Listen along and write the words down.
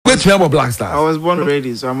Which member Blackstars? I was born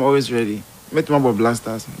ready, so I'm always ready. Met my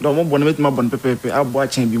Blackstars. Don't want to meet my bon pepe. I'll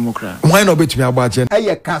watch him be more cry. Why not bet me about it?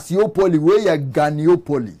 Hey, Cassiopoly, where you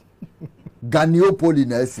Ganiopoly? Ganiopoly,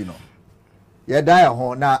 Nelsino. Ya die a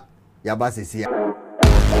hona, ya basis here.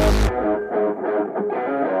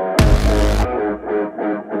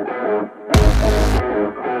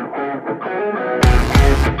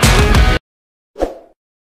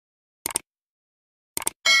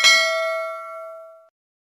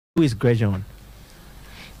 Who is GerJohn?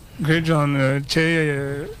 GerJohn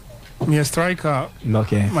Kyei, me a striker.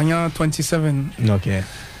 Okay. Manya 27. Okay.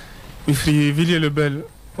 Me free Villiers-le-Bel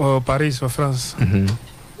au Paris, en France.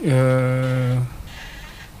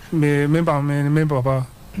 Mais même papa.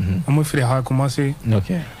 Moi frère a commencé.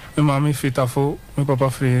 Okay. Même maman fait tafo, même papa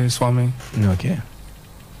frère soime. Okay.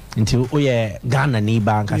 Until Ghana ni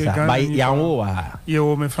bank asa by Yeboah.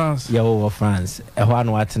 Yeboah France. Yeboah France. Ehwan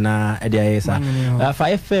watna ediasa. For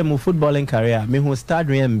FM footballing career, me who start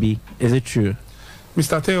MB, is it true? Me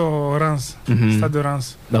started au Reims. Stade de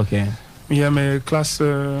Reims. Okay. Me have my class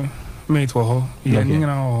mate ho.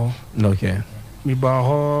 Okay. Me ba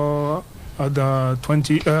ho at the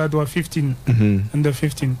 15 under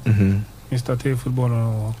 15. Me started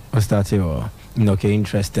football. Started. Okay,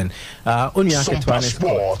 interesting.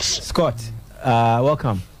 Scott,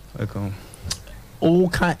 welcome. Welcome.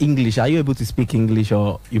 Can English? Are you able to speak English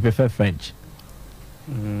or you prefer French?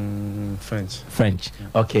 French.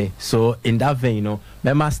 Okay, so in that vein,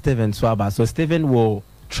 remember Steven Swaba. So Steven will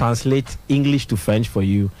translate English to French for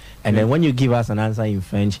you, and then when you give us an answer in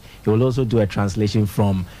French, he will also do a translation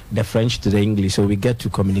from the French to the English, so we get to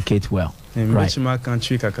communicate well. Right. Oh,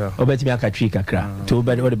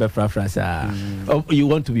 you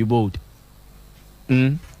want to be bold?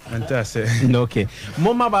 Okay.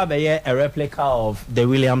 Moma Baba a replica of the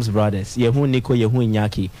Williams brothers. Yehu Nico, Yehu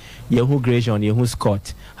Inyaki, Yehu GerJohn, Yehu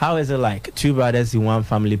Scott. How is it like? Two brothers in one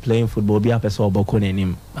family playing football. Be up as well,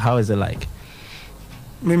 how is it like?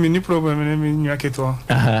 Maybe no problem. Maybe Inyaki to.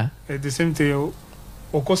 The same thing.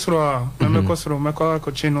 Okosro, Memekosro, Meko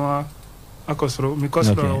Cochinoa. Akosro,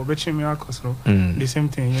 Mikosro, Bechimi Akosro. The same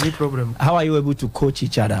thing, any problem. How are you able to coach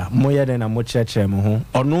each other? More than a much or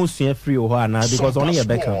no senior free or now because only a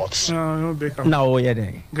Beckham. No Beckham. Now,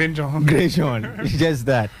 GerJohn. Just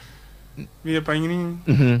that. We are pioneering.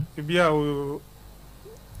 Be a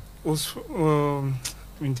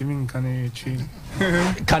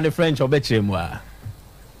Can the French or Bechim?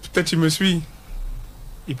 Peut-être qu'il me suit.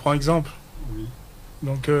 Il prend exemple.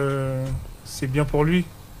 Donc, c'est bien pour lui.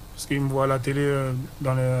 Parce qu'il me voit à la télé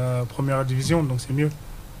dans la première division, donc c'est mieux.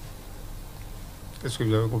 Est-ce que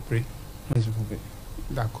vous avez compris? Oui, j'ai compris.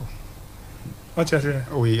 D'accord.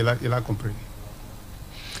 Oui, il a compris.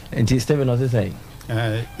 And Steven, what's he saying?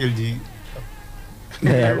 Il dit.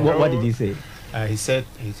 What did he say? He said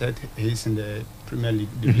he's in the Premier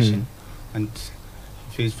League division and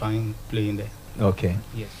he feels fine playing there. Okay.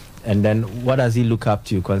 Yes. And then what does he look up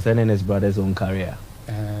to concerning his brother's own career?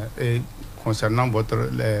 Concernant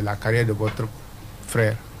la carrière de votre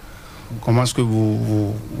frère, comment est-ce que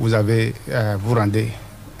vous rendez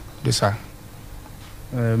de ça?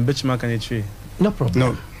 No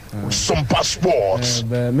problem. No. Some passports.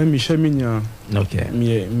 Même Michel Mignon. Okay.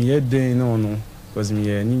 Mi aide non parce que mi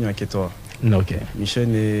Nino Keto. Okay. Michel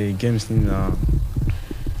ne games na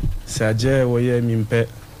Saddick woye mi mpe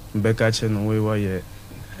mbeka no we woye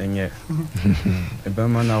enye. Eba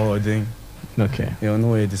mana odin. Okay. You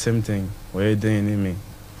know the same thing. We're doing me.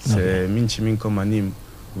 C'est minchimin comme anim.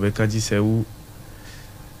 We ka dit c'est où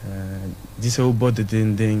dit c'est où bord de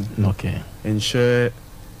ding. Okay. Ensure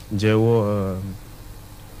Jewo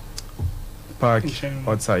park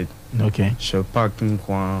outside. Okay. Show park in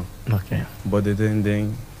coin. Okay. Bord de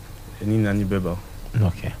ding. Any nani beba.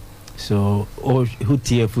 Okay. So who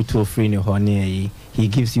tier football free in your honey, he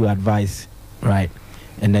gives you advice, right?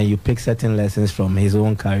 And then you pick certain lessons from his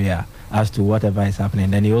own career as to whatever is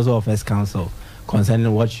happening. Then he also offers counsel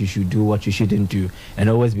concerning what you should do, what you shouldn't do, and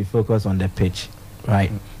always be focused on the pitch.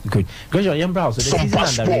 Right? Good. GerJohn, young bro, so the season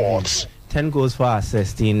under review, 10 goals for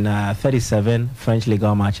assist in 37 French Ligue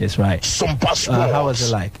 1 matches, right? How was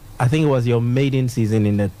it like? I think it was your maiden season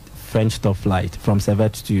in the French top flight from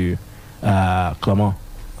Servette to Clermont.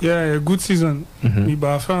 Yeah, good season. Mi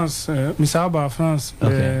ba France, mi sa ba France.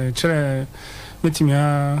 Chere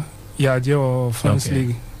metimia ya dio France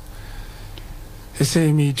League.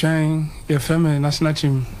 Ese mi train ya femme national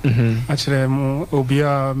team. Actually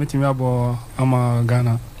obia metimia bo ama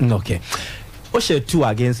Ghana. Okay. What's 2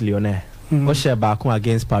 against Lyonnais? What's back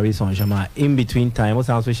against Paris Saint-Germain? In between time, what's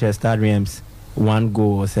also share Stade Reims 1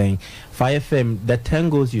 goal, saying, Fire FM, the 10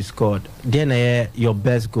 goals you scored, then your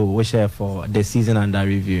best goal, which for the season under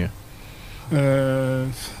review?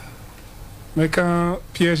 Make a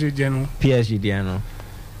PSG Diano. PSG Diano.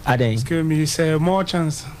 Parce que me say more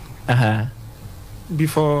chance.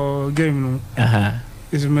 Before game, no.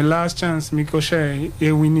 It's my last chance. Me coach,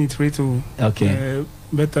 we need to. Okay.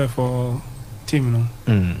 Better for team, no.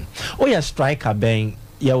 Oh, yeah, striker bang.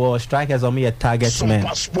 Your strikers on me a target man. They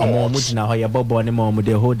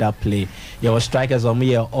hold that play. Your strikers on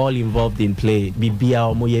me are all involved in play. Bibia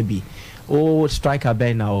or Moyebi. Oh, striker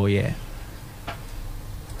bang now, yeah.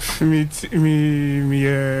 Me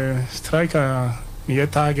striker, me a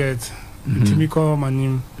target. Me call my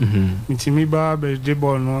name. Me ba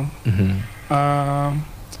Yeboah no.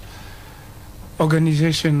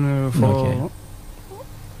 Organization for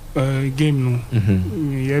game no.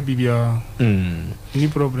 Yeah, bibia. Any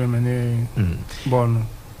problem any ball no.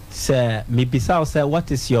 Sir, me bisa say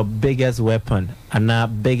what is your biggest weapon and our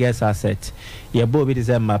biggest asset? Yeboah is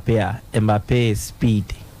Mbappe. Mbappe is speed.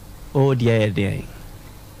 Oh dear.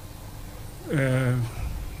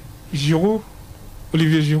 Giroud,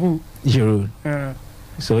 Olivier Giroud.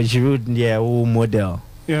 So Giroud, yeah, model.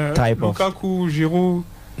 Yeah, type Lukaku, Giroud.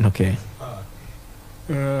 Okay.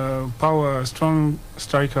 Power, strong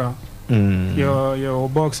striker. Your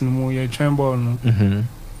box no more, your train ball no.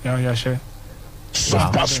 Yeah, sure.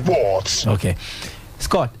 Super Sports. Okay.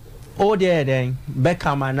 Scott, oh there then,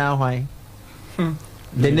 Beckham and now why?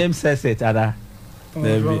 The name says it, Ada.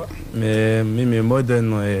 Me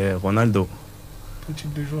modern Ronaldo. Petit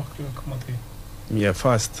de joueur qui a commenté. Me est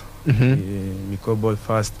fast. Me cowboy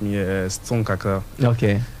fast. Me est strong kaka.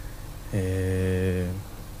 Okay.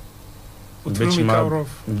 Otumika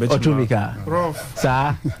rough.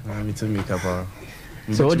 Sir. Me too make up.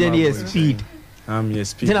 So what then is speed? Me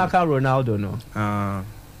speed. Then I call Ronaldo no.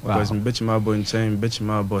 Because me bet my boy in chain, bet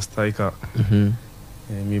my boy striker.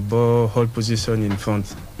 Me ball hold position in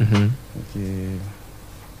front. Okay.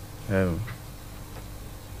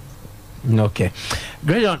 Okay.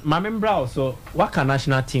 GerJohn, my member so what can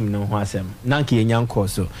national team no wasem nanki enyanko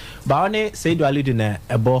so ba one say do ali na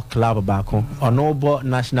a ball club back on or no ball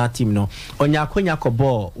national team no onyakonya ko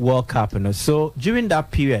ball World Cup no. So during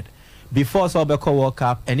that period before so be call World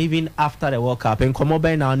Cup and even after the World Cup and come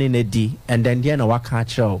over now in the and then there no what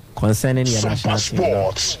catch concerning your national team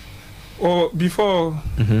no? Or before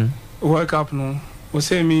World Cup no we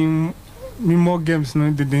say me more games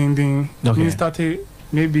no the ding okay. Me started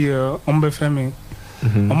maybe framing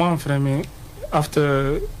framing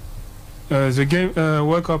after the game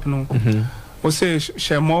World Cup no we say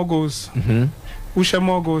share more goals who share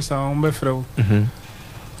more goals frame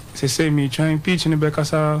say me trying pitch in the back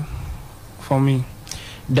for me.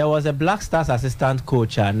 There was a Blackstars assistant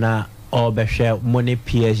coach na or share money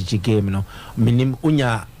PSG game no minim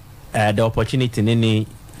unya the opportunity any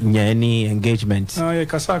engagement yeah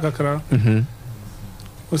kasaka kra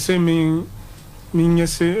we say me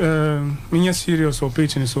serious or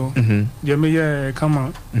pitching so yeah me come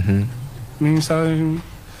on me say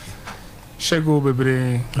shego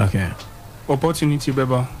bebre okay opportunity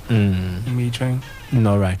beba me trying.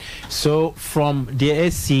 All right. So from the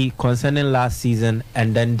AC concerning last season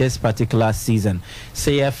and then this particular season,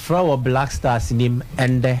 say a throw of Blackstars in him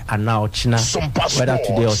and now China whether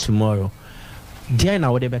today or tomorrow. Dear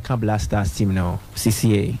now they become Blackstars team now,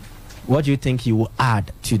 CCA. What do you think you will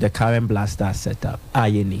add to the current Blackstars setup?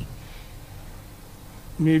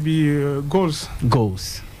 Maybe goals.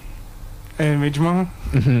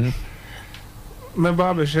 Maybe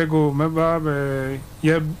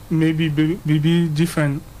be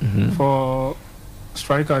different for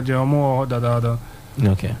striker Yeboah or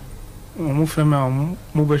okay.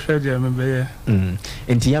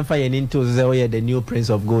 Into the new prince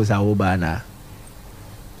of goals Awobana.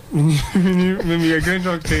 Maybe a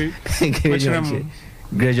GerJohn Kyei.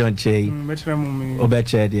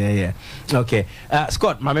 Yeah. Okay.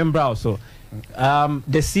 Scott, my member also.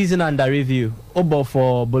 The season under review. Obo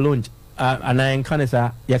for Bologna. And I can't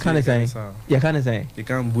say. You can't say. You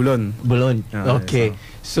can't Boulogne. Okay. Yes,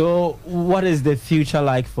 so, what is the future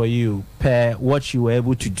like for you per what you were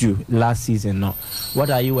able to do last season? No?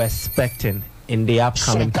 What are you expecting in the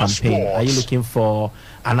upcoming campaign? Are you looking for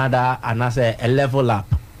another a level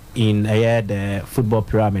up in the football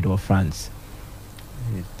pyramid of France?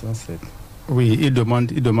 Oui, il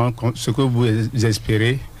demande ce que vous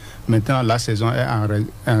espérez. Maintenant, la saison est en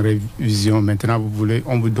révision. Maintenant,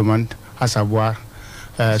 on vous demande à savoir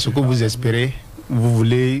ce que vous espérez. Vous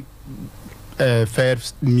voulez faire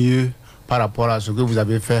mieux par rapport à ce que vous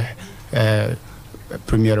avez fait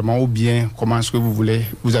premièrement, ou bien comment est-ce que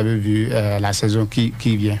vous avez vu la saison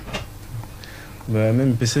qui vient. But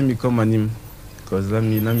même PC me come anim because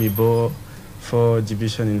me bought 4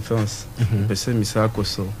 division in France. PC me sa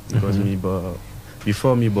koso because me bought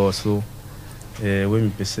before me bought so when me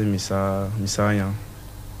PC me sa rien.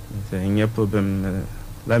 Il n'y a problème.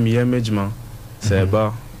 Là me management c'est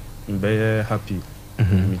bas. Me happy.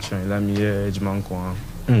 Me try là me management quoi.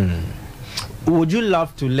 Would you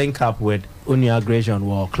love to link up with Unia GerJohn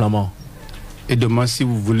or Clermont? Et demain, si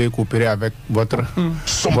vous voulez coopérer avec votre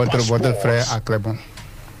frère à Clermont.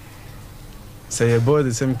 C'est Yeboah,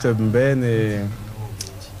 le même club, ben et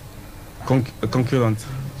concurrente.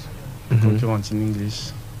 Concurrente in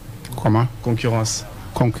English. Comment? Concurrence.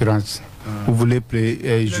 Concurrence. Vous voulez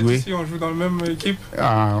jouer? Si on joue dans la même équipe.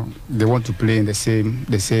 They want to play in the same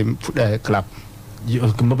club.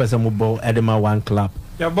 Attamah one club.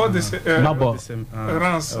 Yeah, about the same.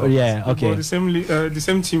 Reims. Yeah, okay. The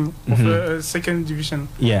same team of second division.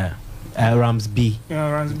 Yeah. Reims B.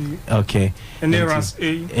 Yeah, Reims B. Okay. And then Reims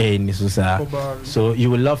A. Nisusa. So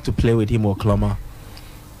you would love to play with him or Clermont.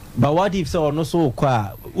 But what if so no so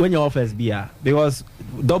when your offers be because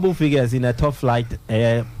double figures in a top flight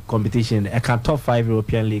competition, I can top 5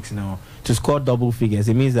 European leagues now to score double figures.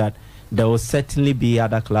 It means that there will certainly be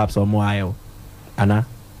other clubs or more. Anna,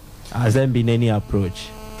 has there been any approach?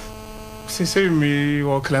 C'est me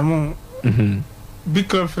or Clermont. Big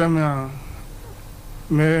club from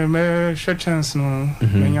me share chance no.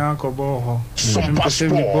 Me nya ko bo.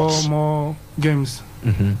 Me more games.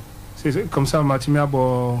 C'est comme ça ma team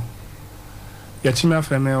abo ya team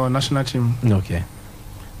afeme or national team. Okay.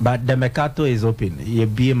 But the mercato is open. You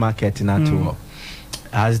be market na to.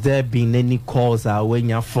 Has there been any calls when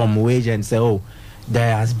you're from wage and say, oh,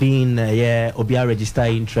 there has been Obia register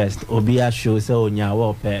interest, Obia show so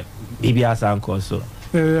nyawo pe Bibia Sanko so.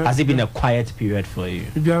 Has it been a quiet period for you?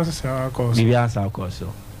 Bibia Sanko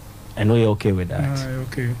so. I know you're okay with that.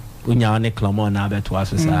 Okay. Unya on Clermont na beto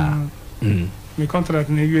aso sa. My contract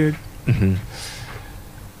na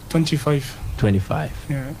 25.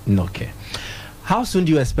 Yeah. Okay. How soon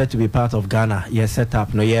do you expect to be part of Ghana? You're set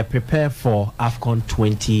up. No, you're prepared for AFCON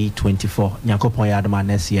 2024. Nyakopon Yadama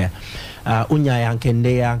next year. Unya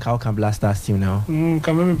yankende yanka kan Blackstars team now.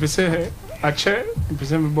 Quand même pese ache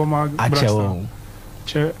pese me boma Blackstars.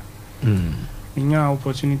 Che. Inya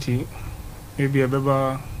opportunity maybe a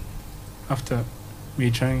beba after me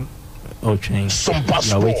trying. Oh, train.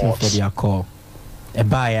 You're waiting for their call. A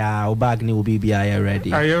buyer, Obagni will be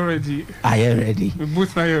ready. Are you ready? We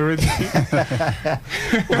both now you're ready.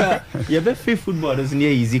 Well, you're very free football doesn't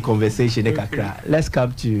need easy conversation. Okay. Let's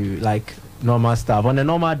come to like normal stuff. On a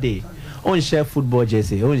normal day, on share football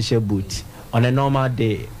jersey, on share boot. On a normal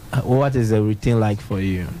day, what is the routine like for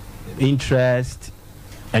you? Interest?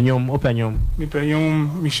 And you open your me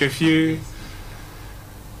chefie.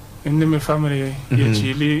 In my family,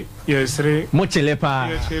 Chile, yes, Mochile pa.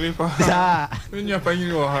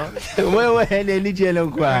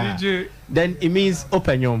 Then it means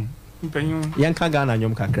open yom. Yanka Ghana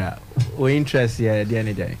yom kakra. Or interest here the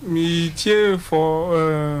any day. Me cheer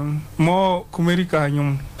for more Kumerica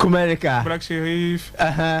yom. Kumerica. Black Sheriff.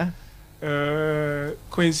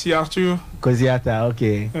 Quincy Arthur. Koziata,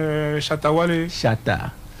 okay. Shatawale.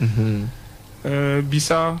 Shata.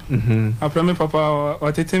 Bisa. Après mes papa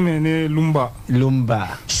watete mene Lumba.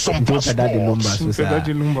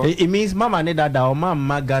 It means mama ne dada or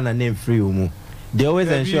mama Ghana name free umu. They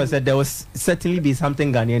always ensure that there will certainly be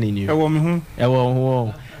something Ghanaian in you.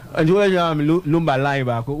 And you Lumba line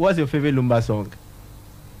back. What's your favorite Lumba song?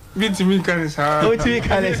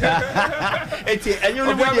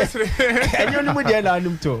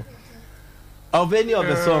 Of any of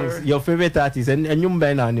the songs, your favorite artist, and you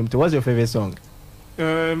what's your favorite song?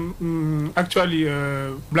 Actually,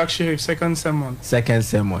 Black Sheriff, Second Sermon.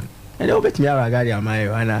 And you'll bet me I got your my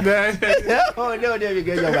oh no, there we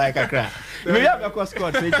go, your my kakra. We have a cost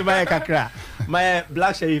code, so my kakra. My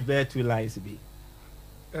Black Sheriff bear 2 lines to be.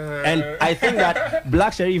 And I think that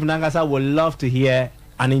Black Sheriff Nangasa would love to hear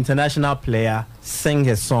an international player sing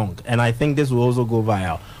his song, and I think this will also go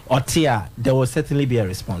viral. Otia, there will certainly be a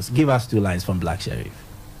response. Give us 2 lines from Black Sheriff.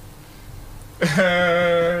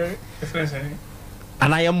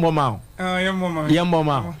 And I am Mama.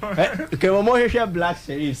 Okay, one more here, Black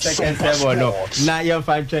Sheriff, Second Sermon. No, now you're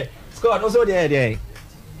 5 check. Scott, also there.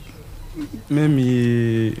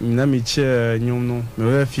 Maybe me chair nyom no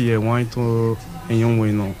me fi wan to enyom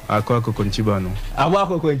we no akwa kokontiba no awa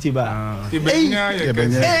kokontiba me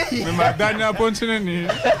madanya pontine ni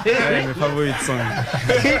my favorite song.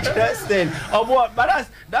 Interesting. But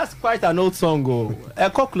that's quite an old song. I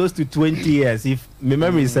got close to 20 years if my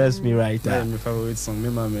memory serves me right. My favorite song me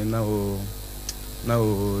mama now now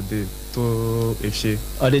the two FC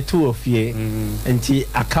or the two of ye nti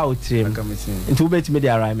account him nti ubeti me dey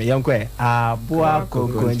arrive me yankwe aboa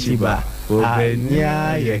konkonchiba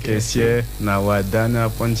obenya yekesie na wadana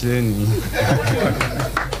poncheni.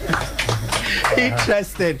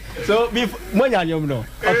 Interested. So monya nyom no.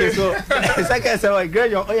 Okay, so second say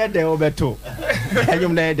GerJohn oya dey obeto.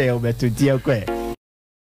 Anyom na dey obeto dia kwe.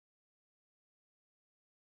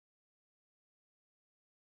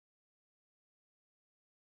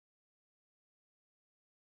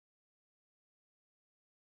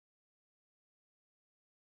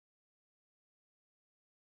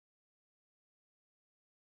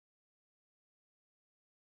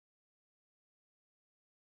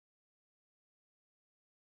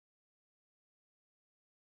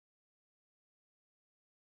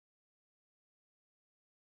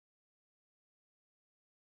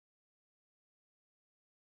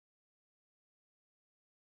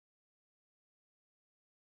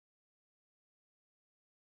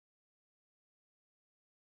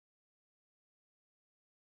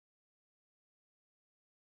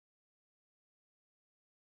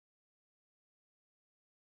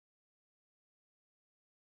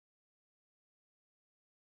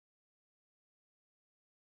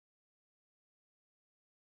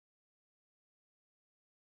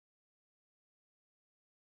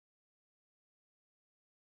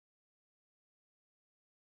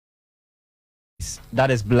 That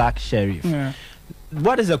is Black Sheriff. Yeah.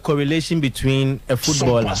 What is the correlation between a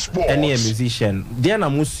footballer and a musician?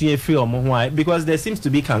 Because there seems to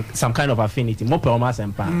be some kind of affinity. More promise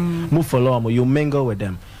and pan, more follow, you mingle with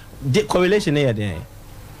them. The correlation here there.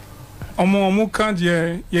 Omo can't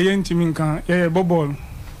ye intiminka ye bobol.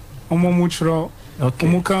 Omo muchro. Okay.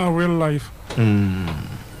 Omo can real life.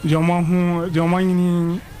 Joma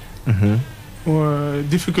or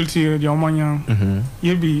difficulty joma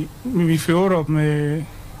ye be fi Europe me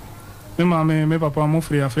papa mo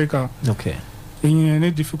free Africa. Okay. In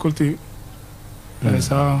any difficulty.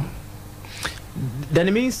 So then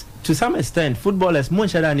it means to some extent footballers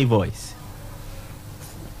won't share any voice.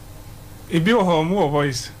 It be more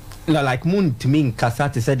voice. Like moon to me kasa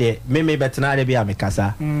to say the me better na be am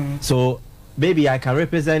kasa. So maybe I can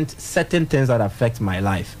represent certain things that affect my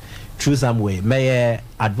life through some way. May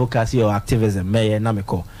advocacy or activism, may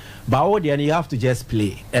namiko. But all then you have to just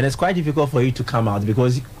play, and it's quite difficult for you to come out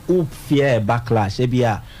because you fear backlash.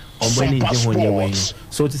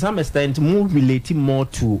 So to some extent, more relating more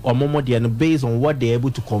to or more based on what they're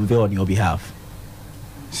able to convey on your behalf.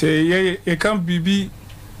 Say you can't be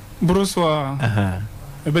Broswa.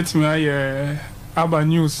 I bet me I Abba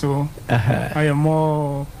News, so I am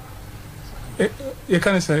more. You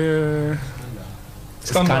can't say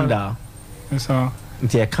scandal. So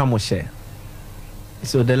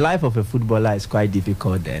so the life of a footballer is quite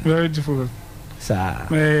difficult then. Very difficult.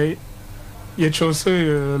 So you chose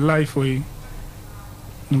life way.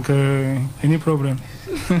 Any problem?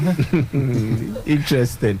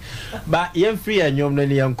 Interesting. But you're free and you're not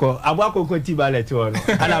yanko. Abwako konti baleto no.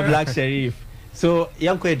 Ana Black Sheriff. So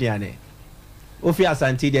yanko ediane. Ofi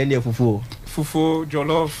asanti de ende fufu. Fufu,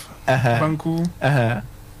 jollof, banku,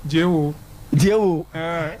 jewo. Jewo.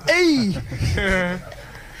 Hey.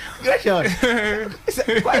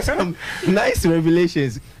 GerJohn. Quite some nice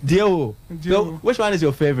revelations. Jewo. So which one is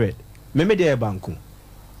your favorite? Maybe de banku.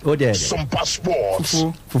 Oh there. Some passports.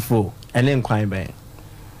 Fufu. And then kwine bang.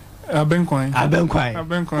 Abenkwine.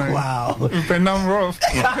 Wow. Penam rough.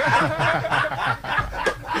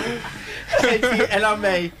 And I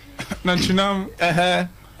may. Nanchinam.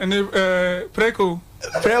 And Preko.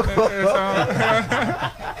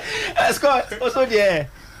 Scott, also there.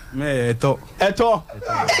 Me eto.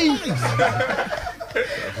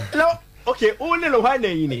 No, okay, only the one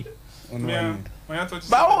day.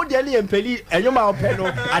 But all the alien penny and your mouth penal,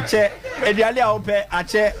 a chair, and the alien pay a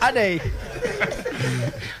chair, a day.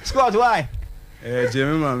 Scott, why?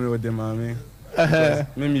 Jimmy Mammy with the mammy.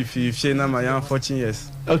 Maybe if you share my young 14 years.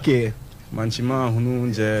 Okay. Manchima,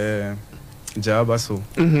 who Jabaso.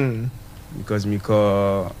 Because me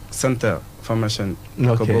call center formation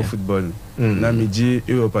couple football. Na mi ji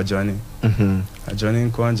Europe journey. A journey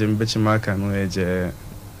ko anje mbechi maka no eje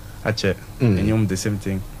ache enyum the same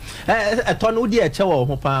thing. A ton udi a chewa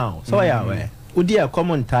ho pa. So ya we. Udi a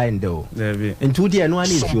common time though. There be. And udi a no one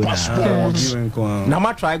is you na. Na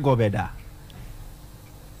ma try gobe da.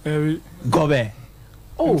 Gobe.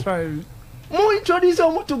 Oh. Try. Mo introduce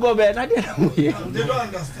mo to gobe na dey. They don't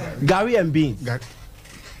understand. Gary and beans.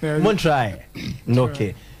 Mon try.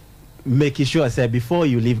 Okay. Make sure say before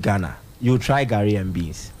you leave Ghana, you try Gary and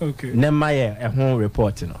beans. Okay. Nemaye a home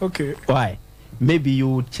report, you know. Okay. Why? maybe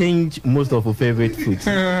you change most of your favorite foods.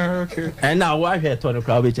 Okay. And now why here to the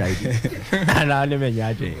crowd which I did. And I never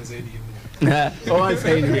yaje. Oh, I'm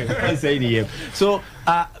saying him. So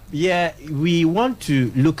yeah, we want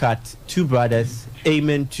to look at two brothers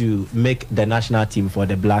aiming to make the national team for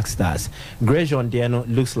the Black Stars. GerJohn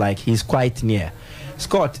looks like he's quite near.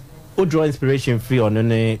 Scott, who draw inspiration free on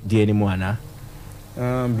the anymore now?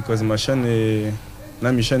 Because my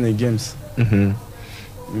mission games.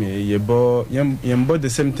 Yeboah the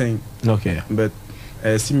same thing. Okay. But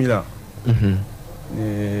similar.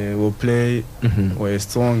 We'll play. We're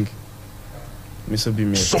strong. Miso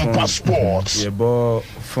be strong. Sports. Yeboah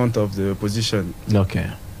front of the position. Okay.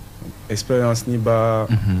 Experience niba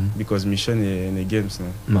because mission in the games.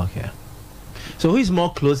 No? Okay. So who is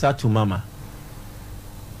more closer to Mama?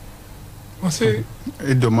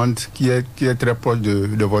 Il demande qui est très proche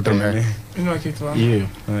de votre mère. You.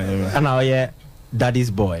 And now yeah, daddy's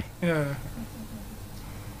boy. Yeah.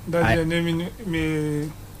 Daddy name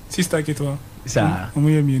me sister kitwa.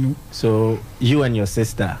 So you and your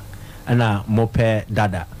sister, and now mope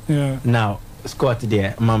dada. Yeah. Now Scott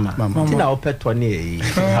there, Mama. Now ope 20.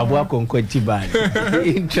 Abua konko tiban.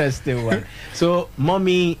 Interesting one. So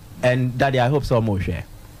mommy and daddy, I hope so more share.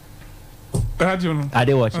 Are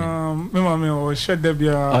they watching?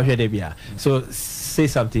 So say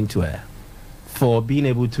something to her for being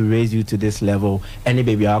able to raise you to this level. Any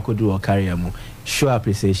baby I could do or carry a mo. Show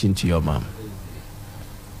appreciation to your mom.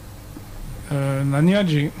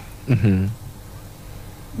 Naniaji.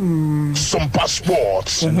 Some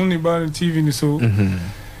passports. TV so.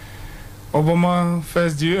 Obama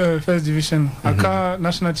first division. Aka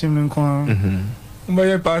national team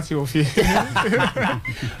party of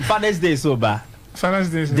Father's Day sober. Father's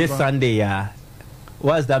Day sober. This Sunday, yeah.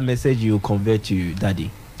 What's that message you convey to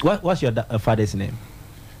daddy? What's your father's name?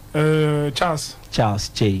 Charles. Charles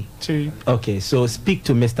Kyei. Kyei. Okay, so speak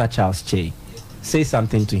to Mr. Charles Kyei. Say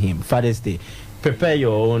something to him. Father's Day. Prepare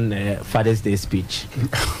your own Father's Day speech.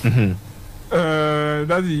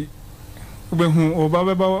 Daddy,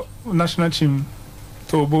 Obaba national team.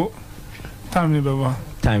 Tobo. Time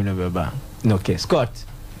November. Okay, Scott.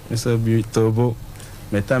 Mr. Tobo.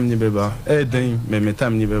 Metam ni beba.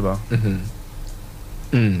 Metam ni beba.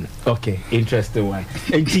 Okay, interesting one.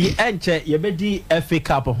 And you be FA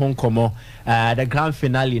Cup Hong Kong, the grand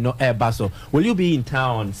finale, no air basso. Will you be in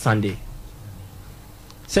town on Sunday?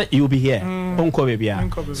 Say you'll be here. Hong Kong, baby.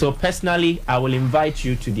 So personally, I will invite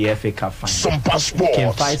you to the FA Cup final. Some passports.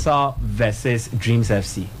 King Faisal versus Dreams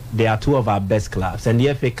FC. They are two of our best clubs, and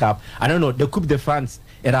the FA Cup. I don't know the Coupe de France.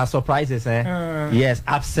 It are surprises, yes,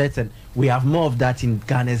 upsets, and we have more of that in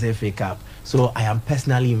Ghana's FA Cup. So I am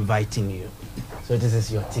personally inviting you. So this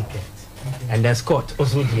is your ticket. And then Scott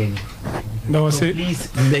also so please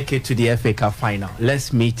make it to the FA Cup final.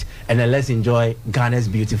 Let's meet and then let's enjoy Ghana's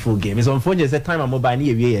beautiful game. It's unfortunate that time I'm mobile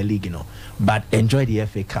near league, but enjoy the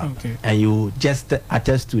FA Cup. Okay. And you just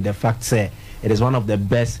attest to the fact, say it is one of the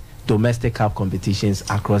best domestic cup competitions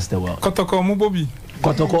across the world.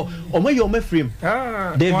 Kotoko,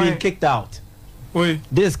 they've been kicked out.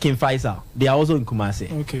 This is King Faisal. They are also in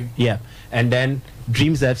Kumasi. Okay. Yeah. And then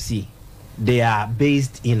Dreams FC. They are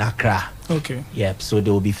based in Accra. Okay. Yep. So they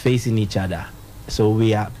will be facing each other. So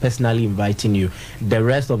we are personally inviting you. The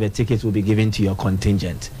rest of the tickets will be given to your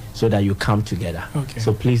contingent so that you come together. Okay.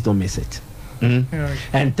 So please don't miss it. Yeah, okay.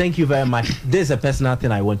 And thank you very much. This is a personal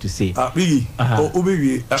thing I want to say. Some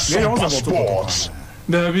passports.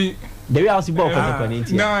 The way I was born,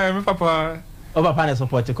 no, Papa. Papa is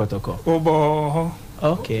supporting Kotoko.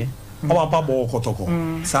 Okay. Kotoko.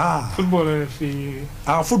 Football.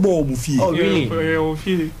 Football mufi. Oh,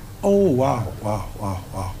 really? Oh, wow.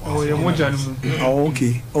 Oh,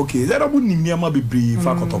 okay. That would never be brief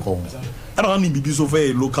for Kotoko. I don't need to be so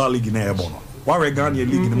very local league in Yeboah. Why Ghana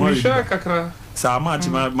league in the morning? Sa match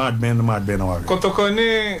madman. Kotoko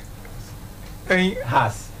ne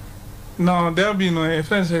has. No, there be no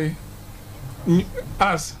friends say.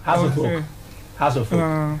 House of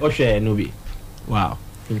Nubi. Wow,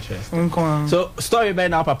 interesting. So story by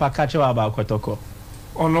now, Papa catch you about Kotoko.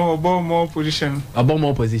 Oh no, about more position. About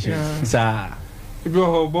more position. Sir. If you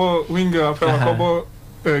have about winger, about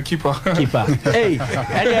keeper. Hey,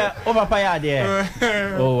 Papa there.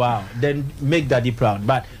 Oh wow. Then make Daddy proud.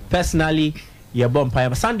 But personally, you're born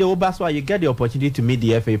Papa. Sunday Obaswa, you get the opportunity to meet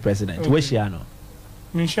the FA president. Where's Shiano?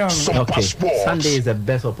 Okay. Sunday is the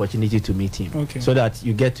best opportunity to meet him, so that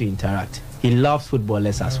you get to interact. He loves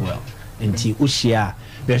footballers as well. And he ushia.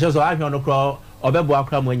 Because I have no crowd. Obebo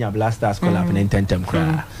akra mo nya Blackstars collab in tentem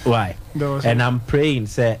kra. Why? And I'm praying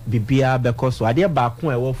say bibia because so ade ba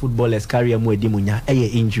ko e wo footballers career mo edi munya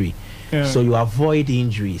injury. So you avoid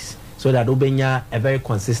injuries so that obenya a very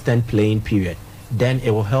consistent playing period. Then it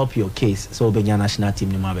will help your case. So obenya national team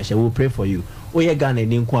ni mabesha. We will pray for you. Oye Ghana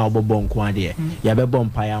ni nkwa obobo nkwa de. Ya be bom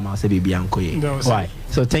pa ya ma se bibi ankoye. Why?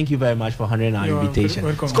 So thank you very much for honoring our invitation.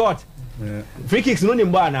 Scott. Yeah. Free kicks no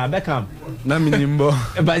nimbo na Beckham. Na mi nimbo.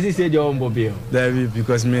 But he said your mobile. David,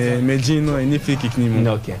 because me Gino any free kick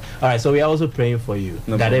nimbo. Okay. All right. So we are also praying for you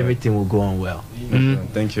that everything will go on well.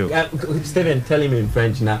 Thank you. Stephen, tell him in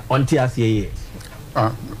French now. On TACA.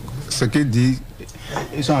 Ce qu'il dit,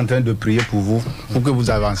 ils sont en train de prier pour vous, pour que vous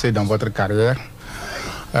avancez dans votre carrière,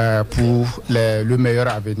 pour le meilleur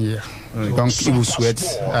avenir. Donc, ils vous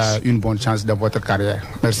souhaitent une bonne chance dans votre carrière.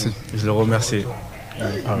 Merci. Je le remercie.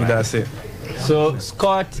 Right. So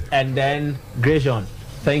Scott and then GerJohn,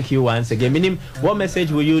 thank you once again. Minim, what message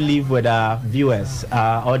will you leave with our viewers,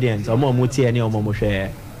 our audience? Omo muti any omo mo share.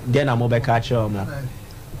 Then I'm over catch omo.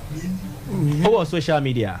 Oh, social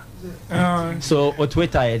media. So on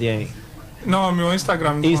Twitter again. No, I'm on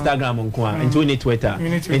Instagram. Instagram on kwa. Into ni Twitter.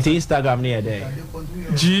 Into Instagram near there.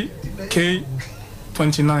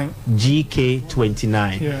 GK29.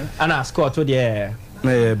 GK29. Yeah. And Scott, what there?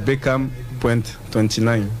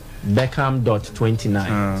 Beckham.29.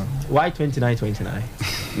 Beckham.29. Why 29?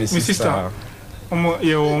 My sister.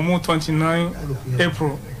 Almost 29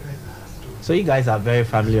 April. So you guys are very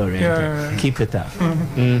family oriented. Yeah. Keep it up.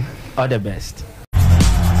 All the best.